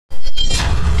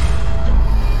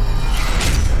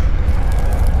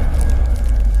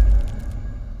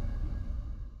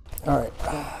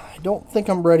don't think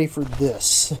I'm ready for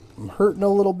this. I'm hurting a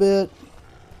little bit.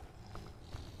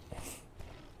 I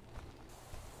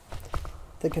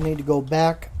think I need to go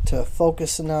back to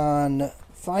focusing on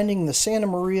finding the Santa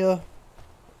Maria.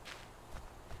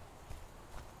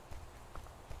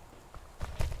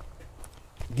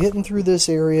 Getting through this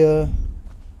area.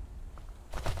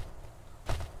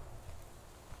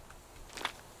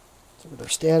 Let's look at their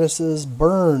statuses.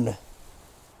 Burn.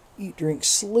 Eat, drink,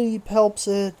 sleep helps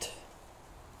it.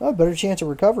 Oh, better chance of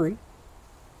recovery.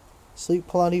 Sleep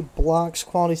quality blocks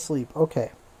quality sleep.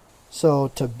 Okay. So,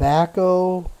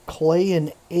 tobacco, clay,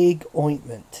 and egg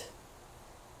ointment.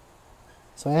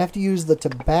 So I have to use the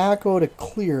tobacco to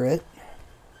clear it.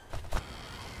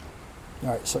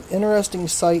 Alright, so interesting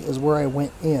sight is where I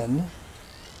went in.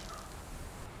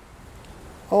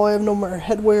 Oh, I have no more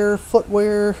headwear,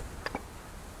 footwear.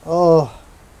 Oh.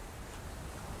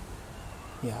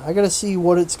 Yeah, I gotta see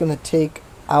what it's gonna take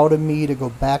out of me to go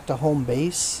back to home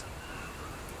base.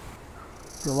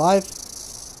 You alive?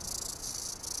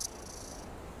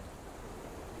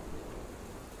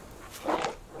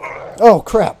 Oh,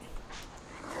 crap.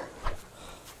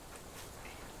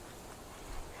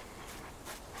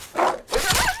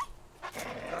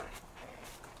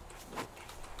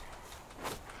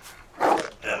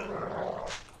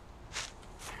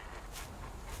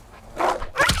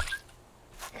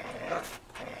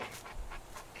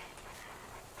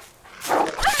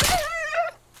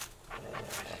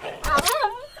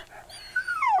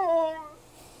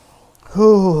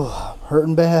 Whew,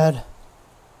 hurting bad.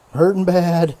 Hurting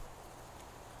bad.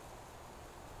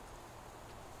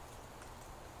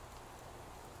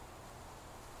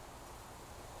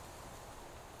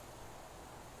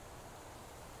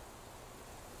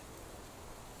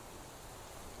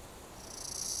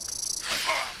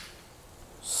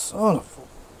 Son of a...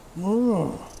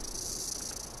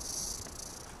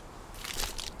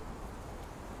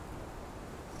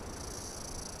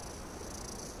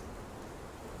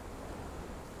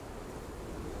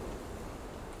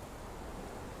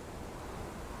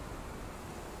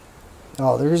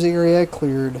 Oh, there's the area I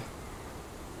cleared.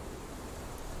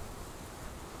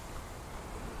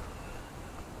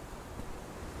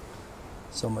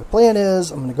 So my plan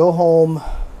is I'm going to go home.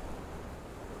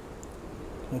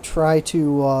 I'm going to try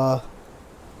to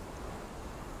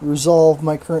resolve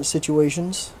my current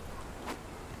situations.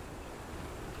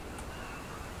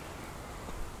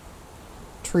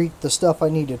 Treat the stuff I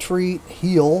need to treat.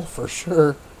 Heal, for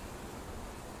sure.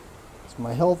 So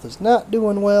my health is not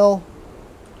doing well.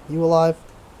 You alive?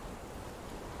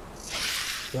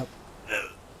 Yep.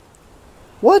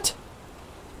 What?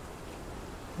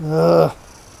 Ugh.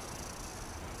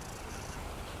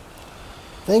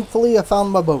 Thankfully, I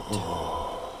found my boat.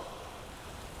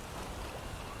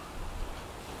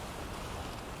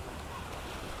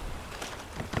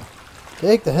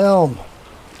 Take the helm.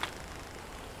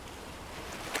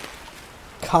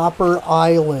 Copper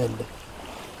Island.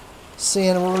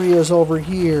 Santa Maria's over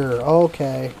here.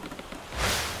 Okay.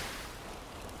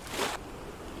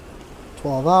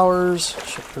 12 hours.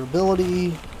 Shifter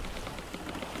ability.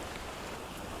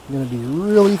 I'm going to be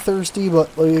really thirsty, but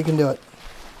you can do it.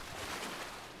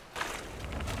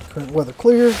 Current weather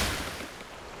clear.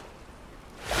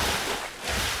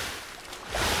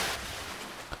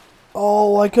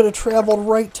 Oh, I could have traveled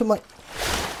right to my...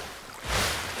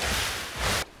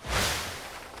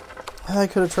 I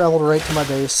could have traveled right to my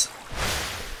base.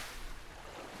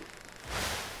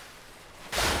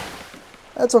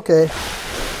 That's okay.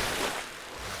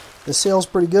 The sail's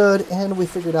pretty good, and we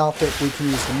figured out that we can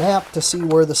use the map to see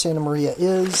where the Santa Maria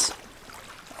is.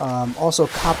 Also,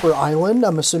 Copper Island.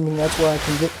 I'm assuming that's where I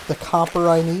can get the copper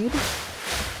I need.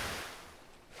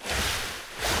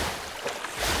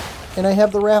 And I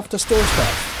have the raft to store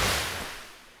stuff.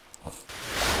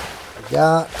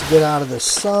 Got to get out of the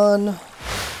sun.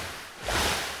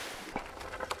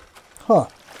 Huh.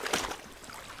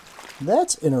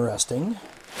 That's interesting.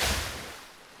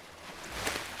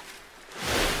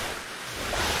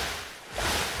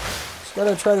 Just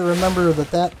gotta try to remember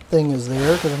that that thing is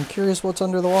there, because I'm curious what's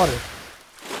under the water.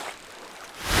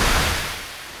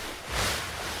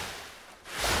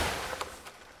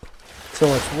 So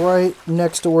it's right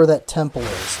next to where that temple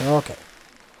is. Okay.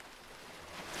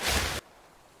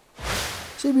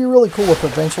 So it'd be really cool if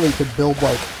eventually you could build,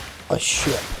 like, a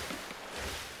ship.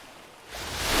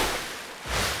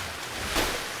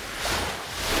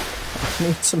 I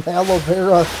need some aloe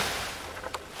vera.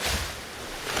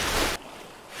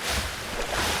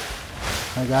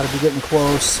 I gotta be getting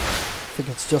close. I think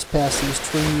it's just past these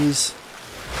trees.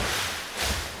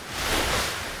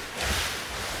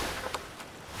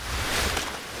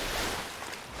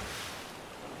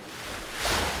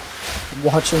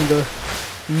 watching the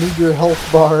meager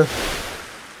health bar.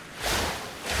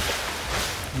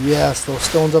 Yes, those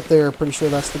stones up there, pretty sure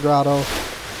that's the grotto.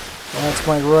 That's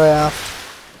my raft.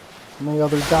 My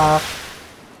other dock.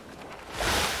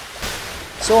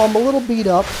 So I'm a little beat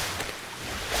up,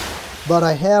 but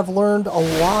I have learned a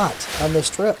lot on this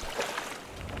trip.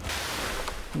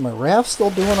 My raft's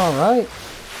still doing alright.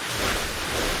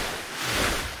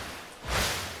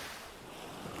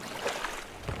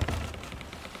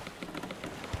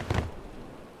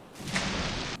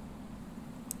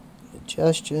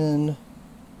 Digestion.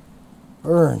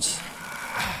 Burns.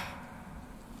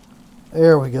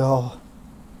 There we go.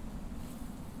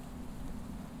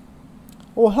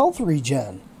 Oh, health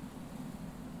regen.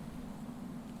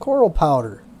 Coral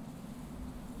powder.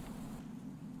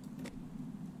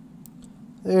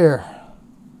 There.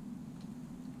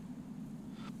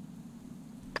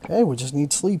 Okay, we just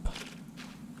need sleep.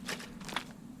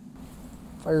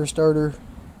 Fire starter.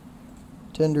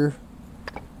 Tinder.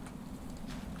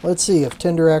 Let's see if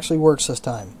Tinder actually works this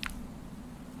time.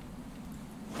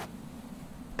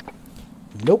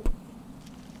 Nope.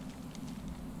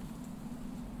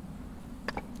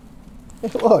 Hey,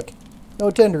 look.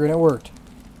 No Tinder and it worked.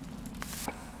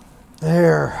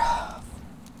 There.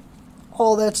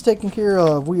 All that's taken care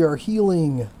of. We are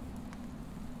healing.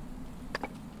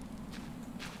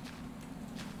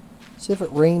 See if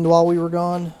it rained while we were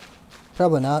gone.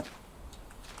 Probably not.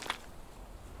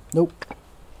 Nope.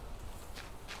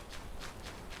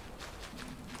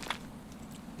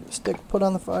 Get a stick put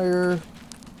on the fire.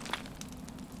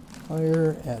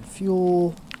 Fire, add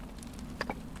fuel.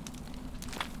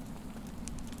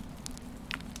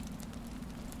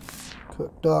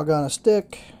 Cook dog on a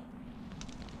stick.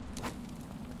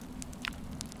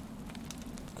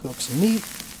 Cook some meat.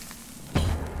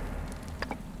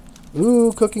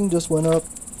 Ooh, cooking just went up.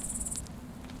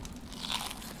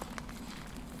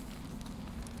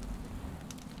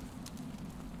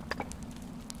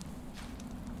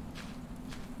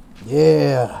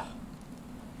 Yeah.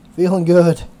 Feeling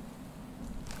good.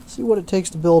 See what it takes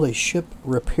to build a ship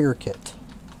repair kit.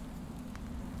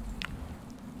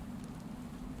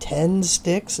 10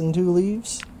 sticks and 2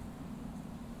 leaves.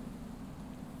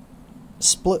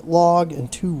 Split log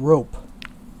and 2 rope.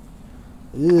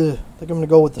 Ugh, I think I'm going to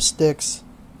go with the sticks.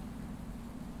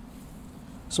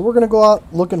 So we're going to go out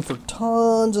looking for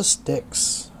tons of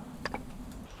sticks.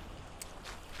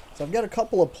 So I've got a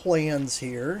couple of plans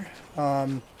here.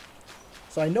 So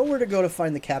I know where to go to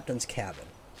find the captain's cabin.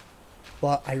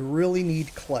 But I really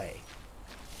need clay.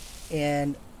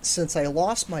 And since I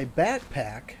lost my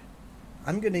backpack,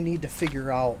 I'm going to need to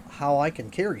figure out how I can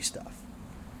carry stuff.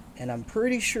 And I'm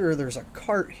pretty sure there's a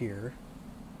cart here.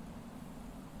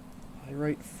 I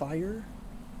write fire?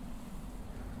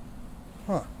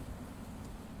 Huh.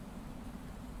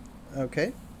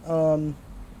 Okay. So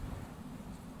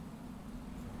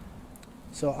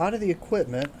out of the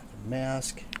equipment,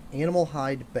 mask, animal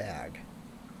hide bag.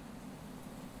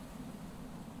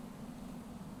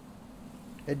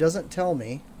 It doesn't tell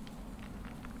me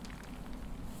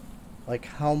like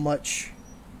how much.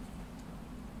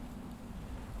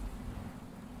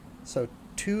 So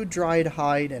 2 dried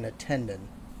hide and a tendon.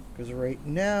 Because right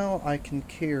now I can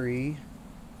carry.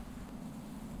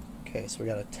 Okay, so we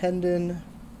got a tendon,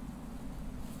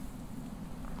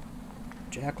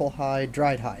 jackal hide,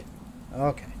 dried hide.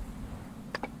 Okay.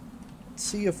 Let's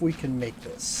see if we can make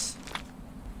this.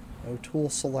 No tool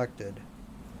selected.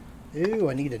 Ew,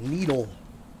 I need a needle.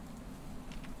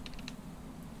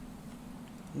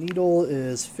 Needle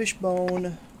is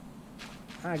fishbone.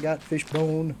 I got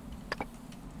fishbone.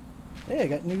 Hey, I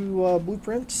got new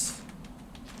blueprints.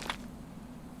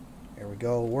 There we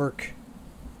go, work.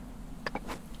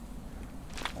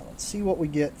 Now let's see what we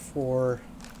get for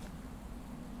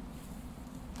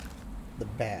the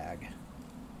bag.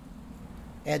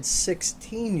 Add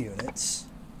 16 units.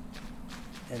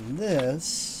 And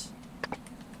this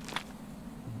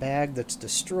bag that's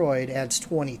destroyed adds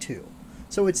 22.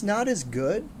 So it's not as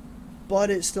good, but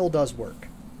it still does work.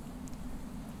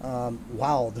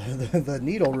 Wow, the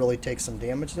needle really takes some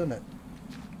damage, doesn't it?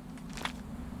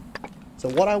 So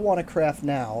what I want to craft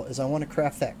now is I want to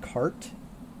craft that cart.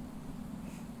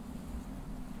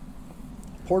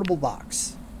 Portable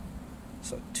box.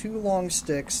 So 2 long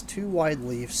sticks, 2 wide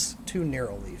leaves, 2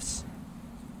 narrow leaves.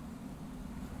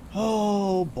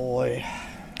 Oh boy.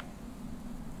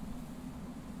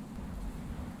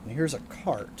 And here's a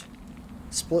cart.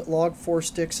 Split log, 4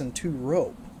 sticks, and 2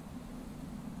 rope.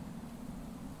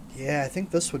 Yeah, I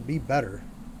think this would be better.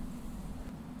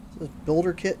 So this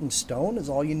builder kit and stone is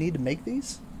all you need to make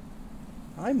these?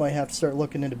 I might have to start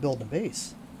looking into building a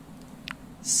base.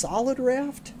 Solid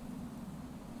raft?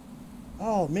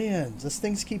 Oh man, these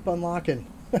things keep unlocking.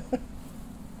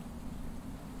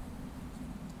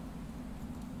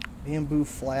 Bamboo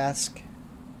flask.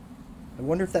 I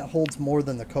wonder if that holds more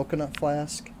than the coconut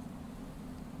flask.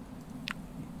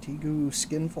 Tegu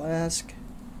skin flask.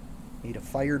 Need a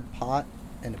fired pot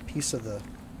and a piece of the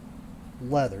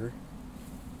leather.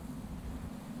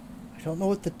 I don't know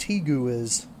what the Tegu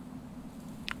is.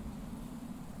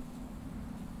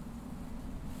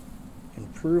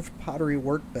 Improved pottery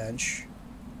workbench.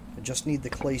 I just need the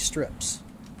clay strips,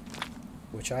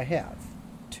 which I have.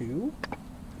 2.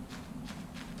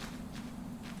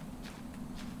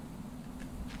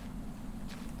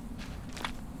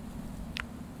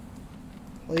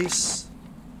 Place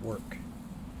work.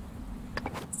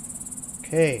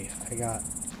 Okay, I got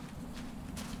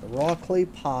the raw clay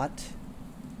pot.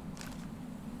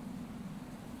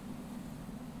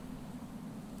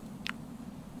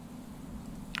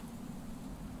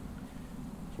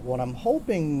 So what I'm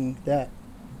hoping that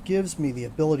gives me the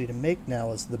ability to make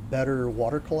now is the better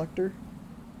water collector.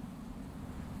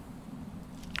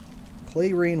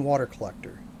 Clay rain water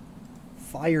collector.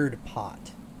 Fired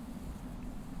pot.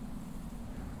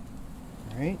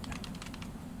 Alright.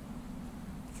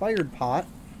 Fired pot.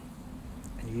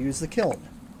 And you use the kiln.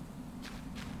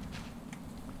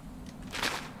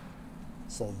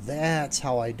 So that's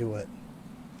how I do it.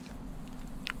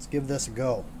 Let's give this a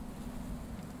go.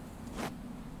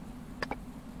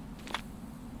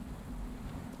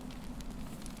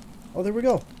 Oh, there we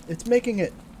go. It's making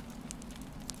it.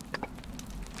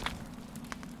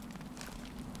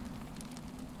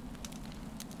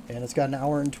 And it's got an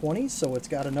hour and 20, so it's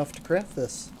got enough to craft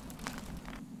this.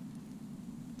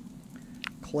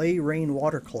 Clay rain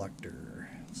water collector.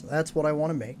 So that's what I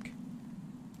want to make.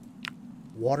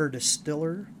 Water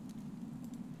distiller.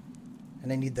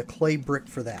 And I need the clay brick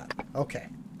for that. Okay.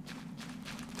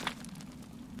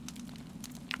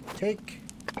 Take.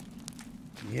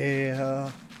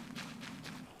 Yeah.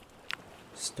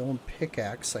 Stone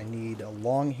pickaxe. I need a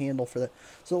long handle for that.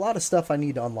 So a lot of stuff I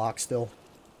need to unlock still.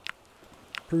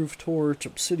 Proof torch,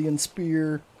 obsidian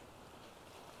spear.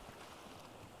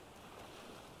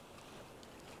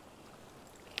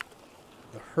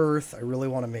 The hearth, I really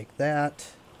want to make that.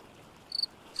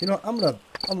 So, you know, I'm gonna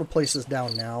place this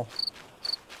down now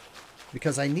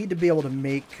because I need to be able to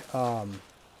make I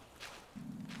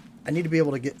need to be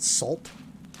able to get salt.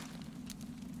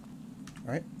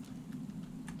 All right?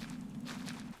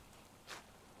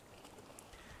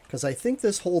 Because I think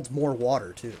this holds more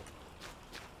water too.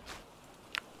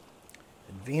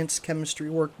 Advanced chemistry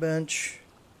workbench.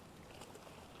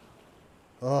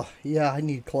 Oh, yeah, I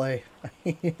need clay. I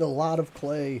need a lot of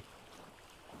clay.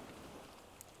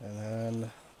 And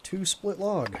then 2 split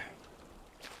log.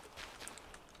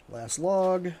 Last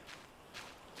log.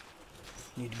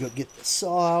 Need to go get the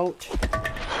saw out.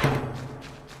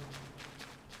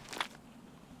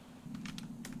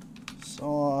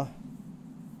 Saw.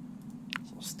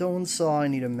 So stone saw, I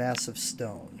need a massive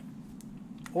stone.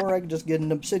 Or I could just get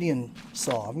an obsidian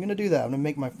saw. I'm going to do that. I'm going to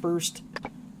make my first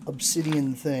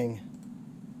obsidian thing.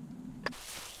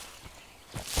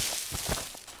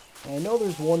 And I know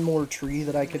there's one more tree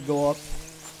that I could go up.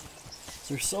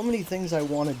 There's so many things I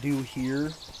want to do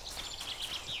here.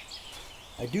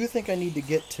 I do think I need to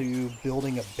get to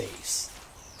building a base.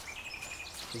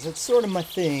 Because that's sort of my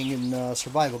thing in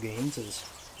survival games, is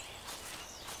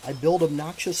I build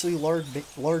obnoxiously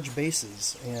large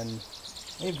bases, and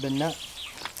they've been not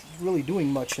really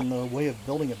doing much in the way of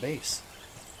building a base.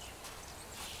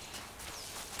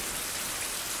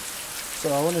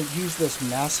 So I want to use this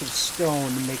massive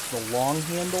stone to make the long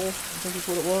handle, I think is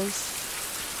what it was.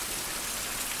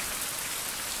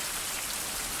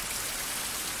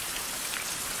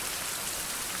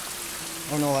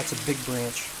 Oh no, that's a big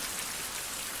branch.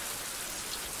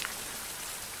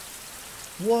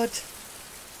 What?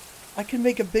 I can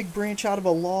make a big branch out of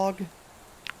a log?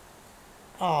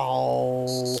 Oh.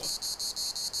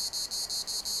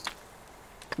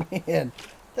 Man,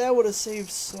 that would have saved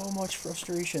so much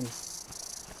frustration.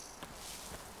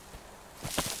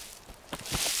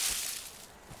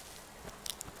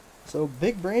 So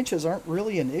big branches aren't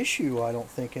really an issue, I don't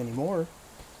think, anymore.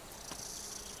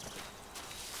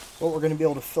 But we're going to be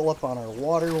able to fill up on our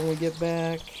water when we get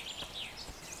back.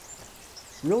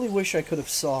 Really wish I could have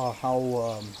saw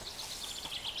how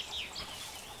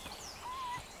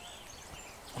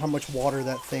much water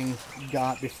that thing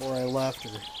got before I left.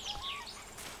 Or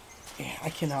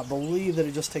I cannot believe that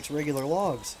it just takes regular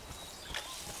logs.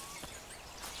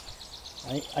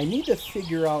 I need to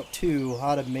figure out, too,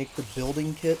 how to make the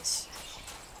building kits.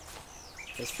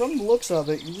 Because from the looks of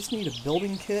it, you just need a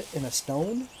building kit and a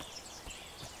stone.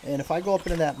 And if I go up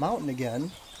into that mountain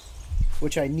again,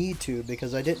 which I need to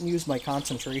because I didn't use my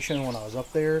concentration when I was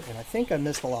up there, and I think I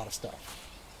missed a lot of stuff.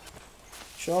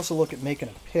 Should also look at making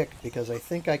a pick because I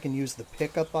think I can use the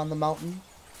pick up on the mountain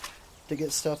to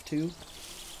get stuff too.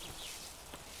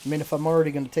 I mean, if I'm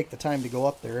already going to take the time to go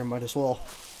up there, I might as well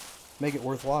make it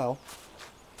worthwhile.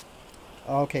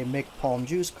 Okay, make palm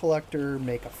juice collector,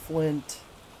 make a flint,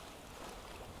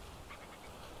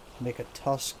 make a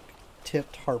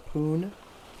tusk-tipped harpoon,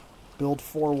 build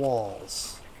 4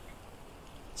 walls.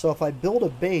 So if I build a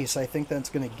base, I think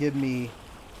that's going to give me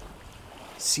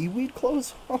seaweed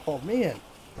clothes? Oh, man.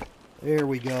 There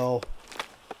we go.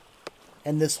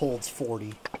 And this holds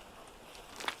 40.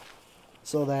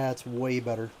 So that's way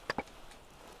better.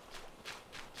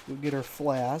 We'll get our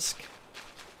flask.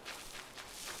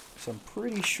 So I'm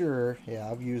pretty sure,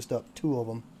 yeah, I've used up 2 of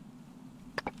them.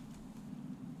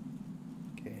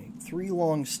 Okay, 3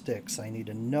 long sticks. I need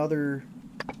another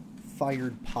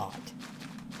fired pot.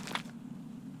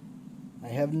 I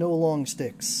have no long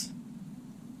sticks,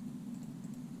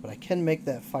 but I can make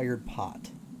that fired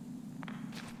pot.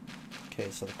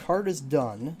 Okay, so the cart is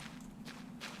done.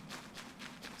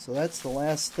 So that's the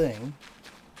last thing.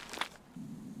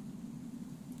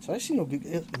 So I see no.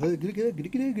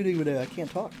 I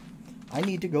can't talk. I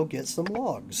need to go get some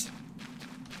logs.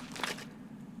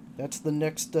 That's the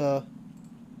next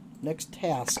next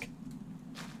task.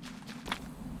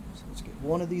 So let's get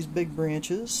one of these big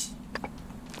branches.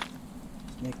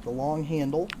 Let's make the long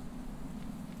handle.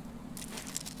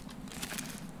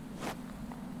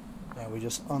 Now we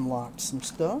just unlocked some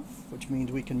stuff, which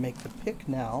means we can make the pick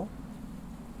now.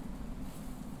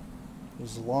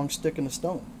 There's a long stick and a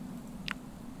stone.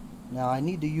 Now I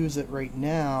need to use it right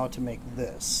now to make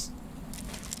this.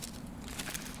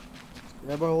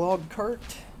 Grab our log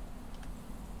cart.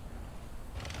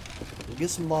 We'll get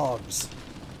some logs.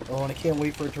 Oh, and I can't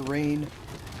wait for it to rain.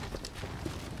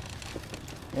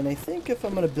 And I think if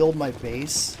I'm going to build my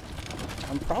base,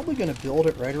 I'm probably going to build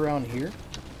it right around here.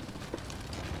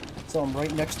 So I'm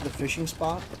right next to the fishing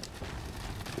spot.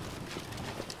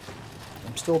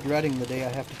 I'm still dreading the day I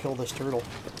have to kill this turtle.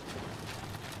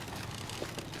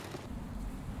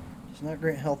 Does not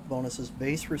grant health bonuses.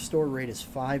 Base restore rate is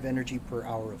 5 energy per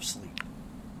hour of sleep.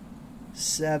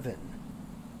 7.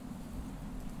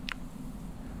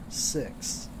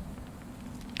 6.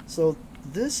 So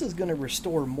this is going to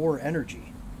restore more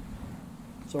energy.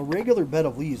 So a regular bed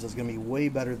of leaves is going to be way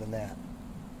better than that.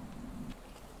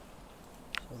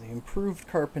 So the improved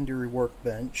carpentry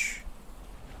workbench.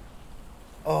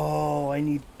 Oh, I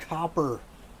need copper.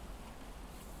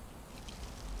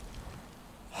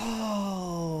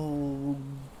 Oh,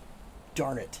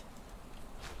 darn it.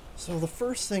 So the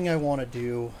first thing I want to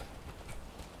do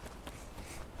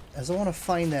is I want to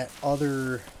find that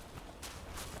other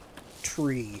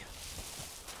tree.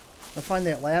 I find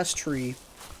that last tree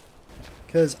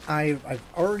because I've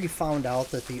already found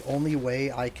out that the only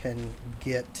way I can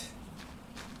get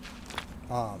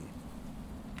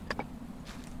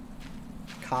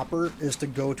copper is to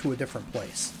go to a different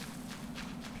place.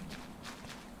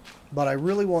 But I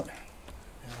really want...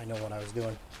 I know what I was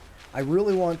doing. I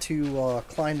really want to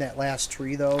climb that last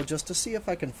tree though, just to see if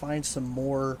I can find some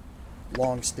more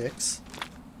long sticks.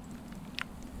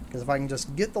 Because if I can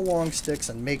just get the long sticks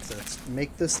and make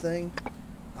this thing,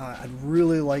 I'd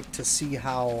really like to see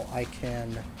how I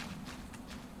can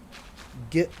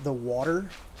get the water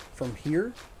from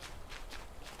here.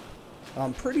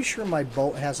 I'm pretty sure my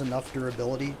boat has enough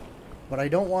durability, but I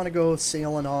don't want to go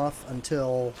sailing off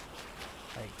until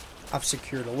I've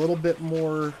secured a little bit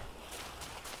more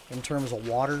in terms of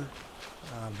water,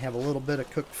 have a little bit of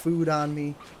cooked food on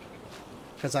me,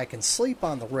 because I can sleep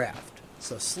on the raft,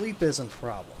 so sleep isn't a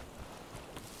problem.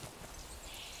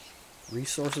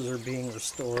 Resources are being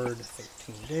restored,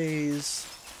 13 days.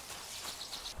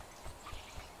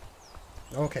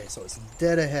 Okay, so it's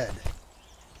dead ahead.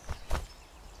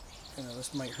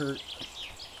 This might hurt.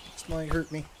 This might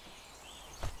hurt me.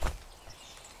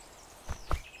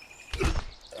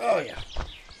 Oh yeah.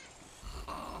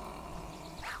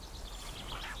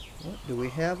 What do we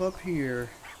have up here?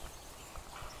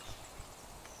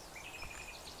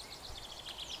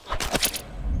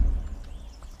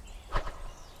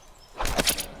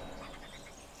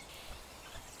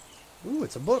 Ooh,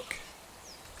 it's a book.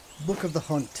 Book of the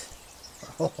Hunt.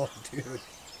 Oh, dude.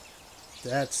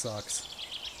 That sucks.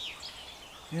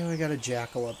 Yeah, we got a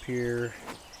jackal up here.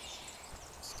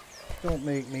 Don't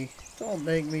make me. Don't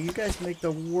make me. You guys make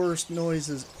the worst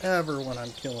noises ever when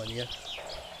I'm killing you.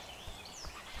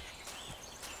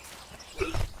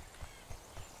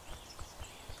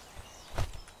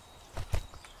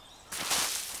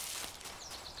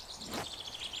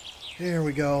 Here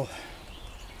we go.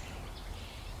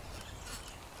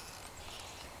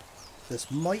 This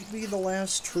might be the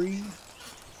last tree.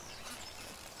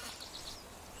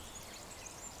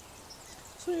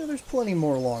 So yeah, there's plenty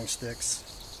more long sticks.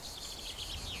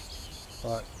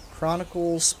 But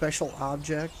Chronicles, Special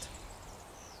Object,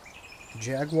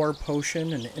 Jaguar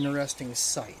Potion, and Interesting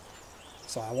Sight.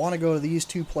 So I want to go to these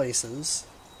two places.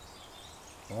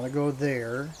 I want to go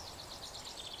there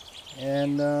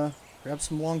and grab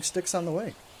some long sticks on the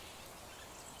way.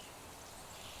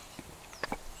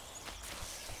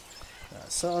 I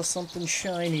saw something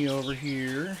shiny over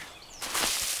here.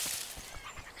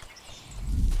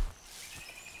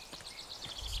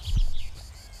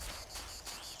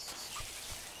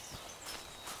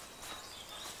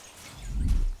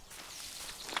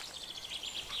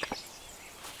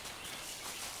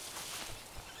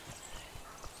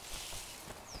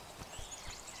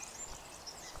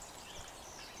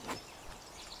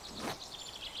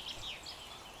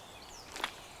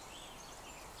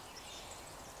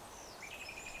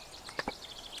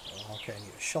 Okay, I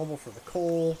need a shovel for the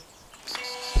coal.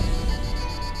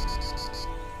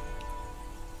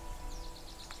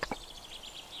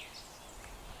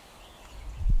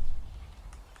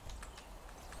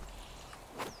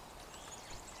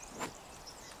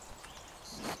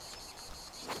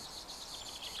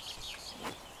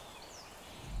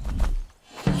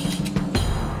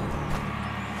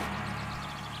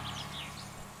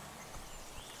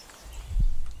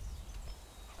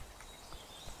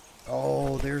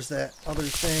 Oh, there's that other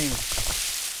thing.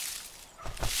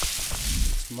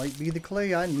 This might be the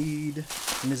clay I need.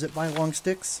 And is it by long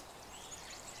sticks?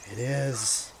 It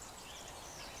is.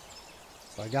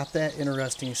 So I got that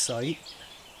interesting sight.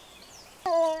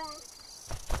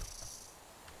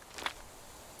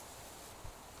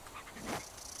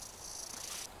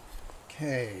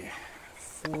 Okay,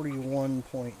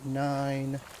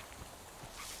 41.9.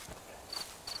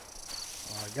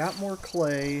 I got more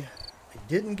clay. I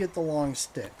didn't get the long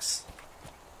sticks.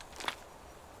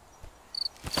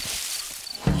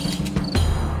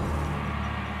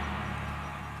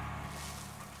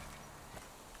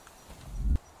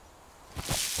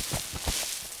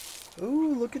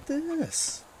 Ooh, look at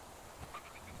this.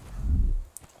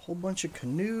 A whole bunch of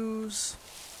canoes.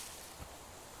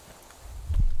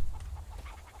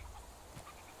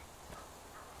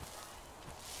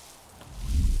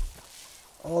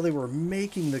 Oh, they were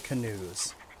making the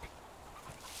canoes.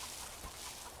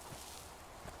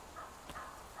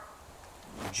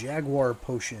 Jaguar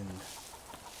Potion.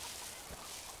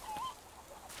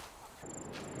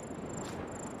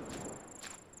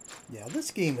 Yeah, this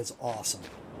game is awesome.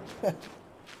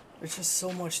 There's just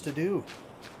so much to do.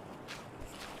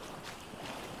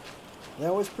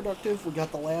 That was productive. We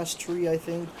got the last tree, I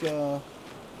think,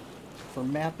 for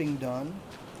mapping done.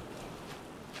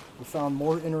 We found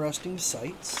more interesting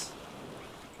sights.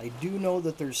 I do know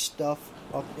that there's stuff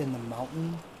up in the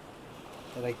mountain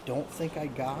that I don't think I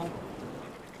got.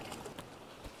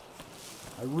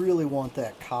 I really want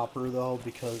that copper though,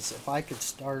 because if I could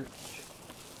start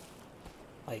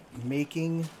like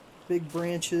making big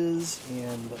branches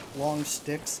and long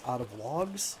sticks out of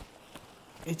logs,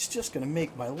 it's just going to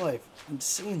make my life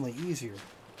insanely easier.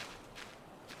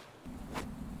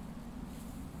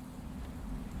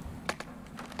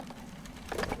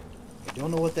 I don't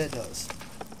know what that does.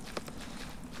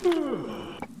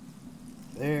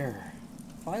 There.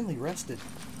 Finally rested.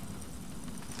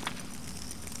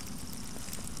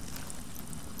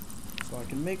 So I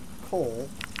can make coal.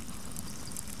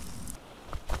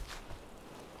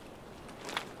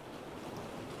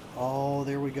 Oh,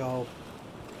 there we go.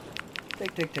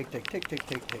 Take.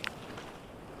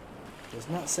 Does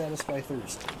not satisfy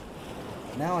thirst.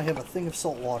 Now I have a thing of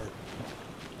salt water.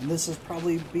 And this is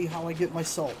probably be how I get my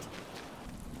salt.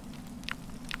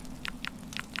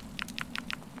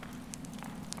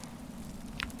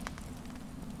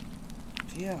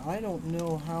 Yeah, I don't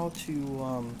know how to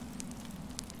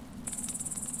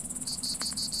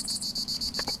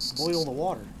boil the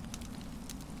water.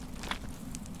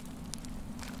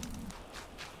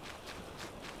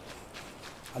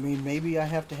 I mean, maybe I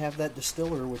have to have that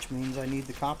distiller, which means I need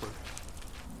the copper.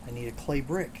 I need a clay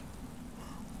brick.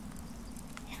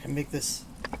 I can make this.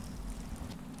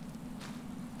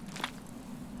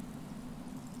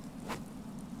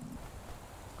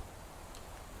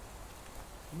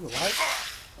 You alive?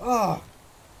 Oh,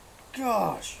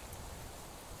 gosh.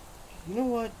 You know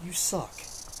what? You suck.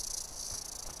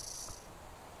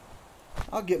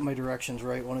 I'll get my directions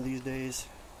right one of these days.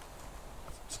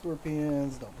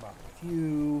 Scorpions, don't bother with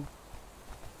you.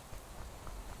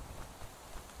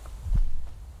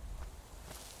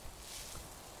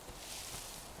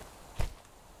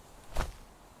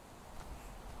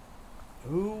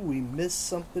 is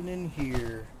something in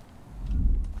here.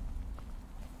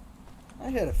 I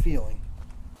had a feeling.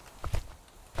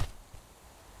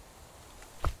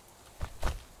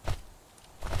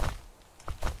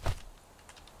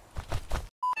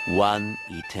 One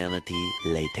eternity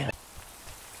later.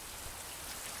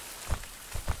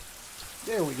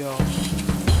 There we go.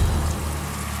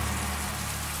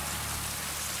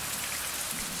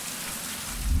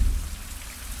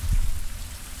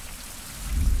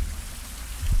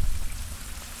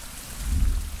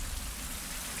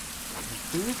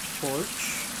 Improved torch.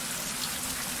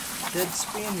 Dead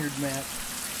Spaniard map.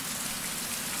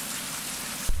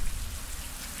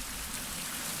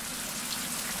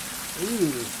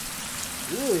 Ooh.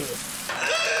 Ooh.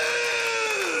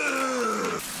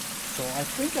 So I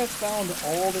think I've found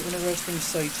all the interesting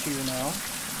sites here now.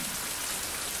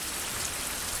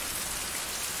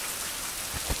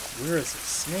 Where is the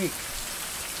snake?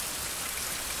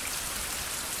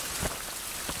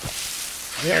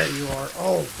 There you are.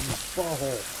 Oh, you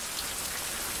butthole.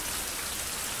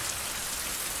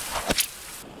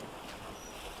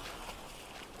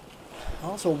 I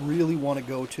also really want to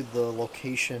go to the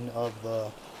location of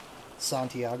the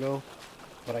Santiago,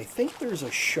 but I think there's a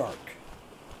shark.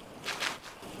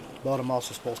 But I'm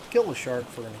also supposed to kill the shark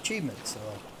for an achievement, so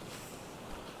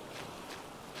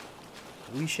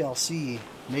we shall see.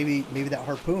 Maybe that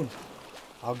harpoon.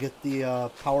 I'll get the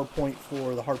PowerPoint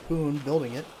for the harpoon,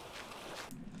 building it.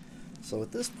 So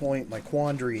at this point, my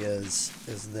quandary is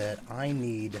that I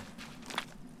need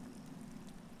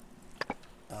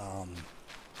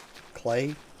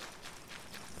clay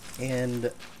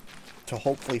and to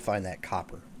hopefully find that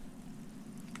copper.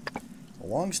 The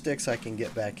long sticks I can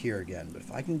get back here again, but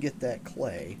if I can get that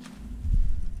clay,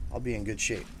 I'll be in good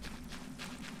shape.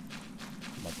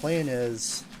 My plan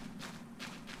is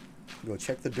go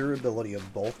check the durability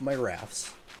of both my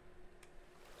rafts.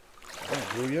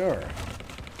 Oh, here we are.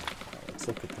 Let's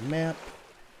look at the map.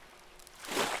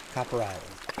 Copper Island.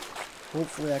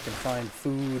 Hopefully I can find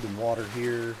food and water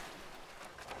here.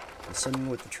 Assuming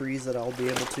with the trees that I'll be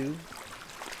able to.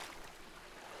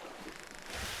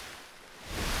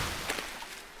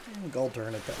 And gall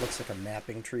darn it, that looks like a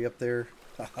napping tree up there.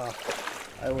 Haha.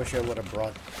 I wish I would have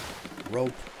brought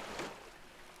rope.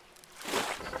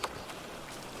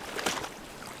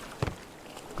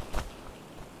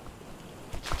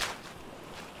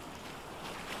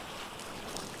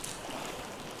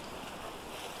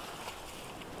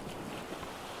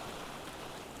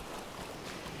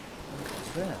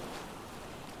 What's that?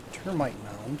 Termite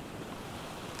mound.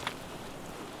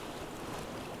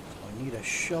 I need a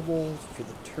shovel for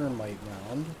the termite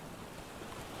mound.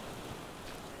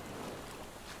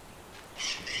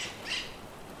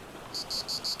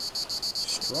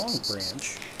 Strong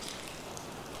branch.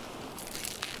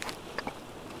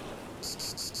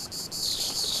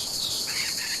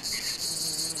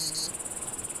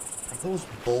 Are those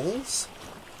bulls?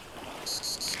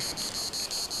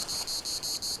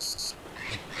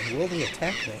 And will they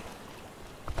attack me?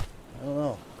 I don't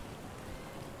know.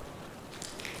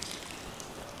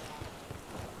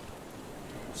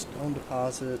 Stone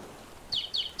deposit.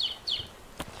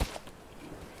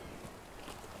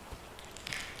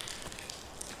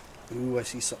 Ooh, I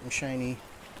see something shiny.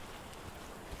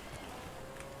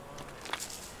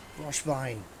 Brush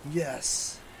vine.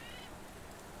 Yes.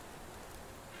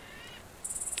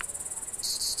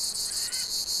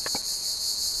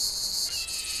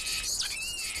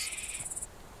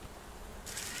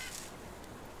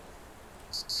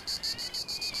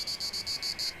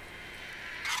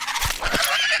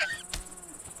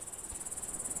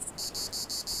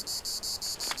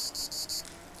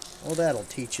 Well, that'll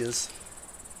teach us.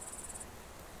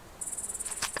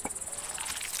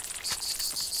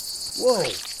 Whoa!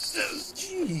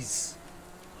 Jeez!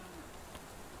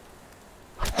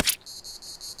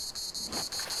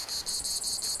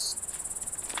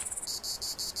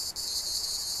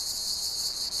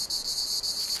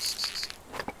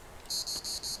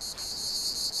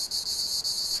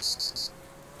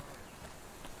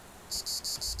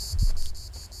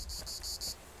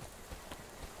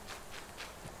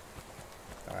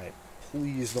 Alright,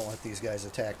 please don't let these guys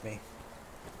attack me.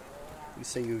 You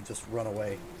say you just run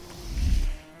away.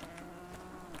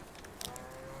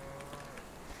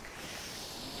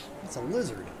 It's a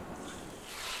lizard.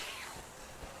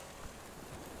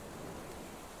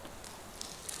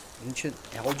 Ancient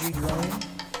algae growing.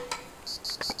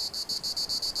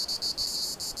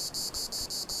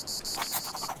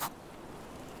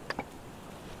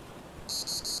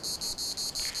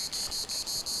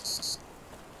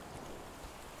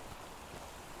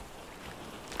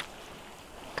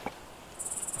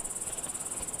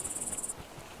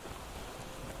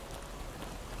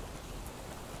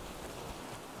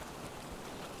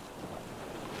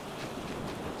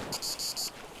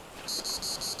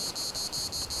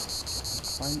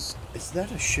 Is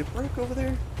that a shipwreck over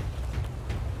there?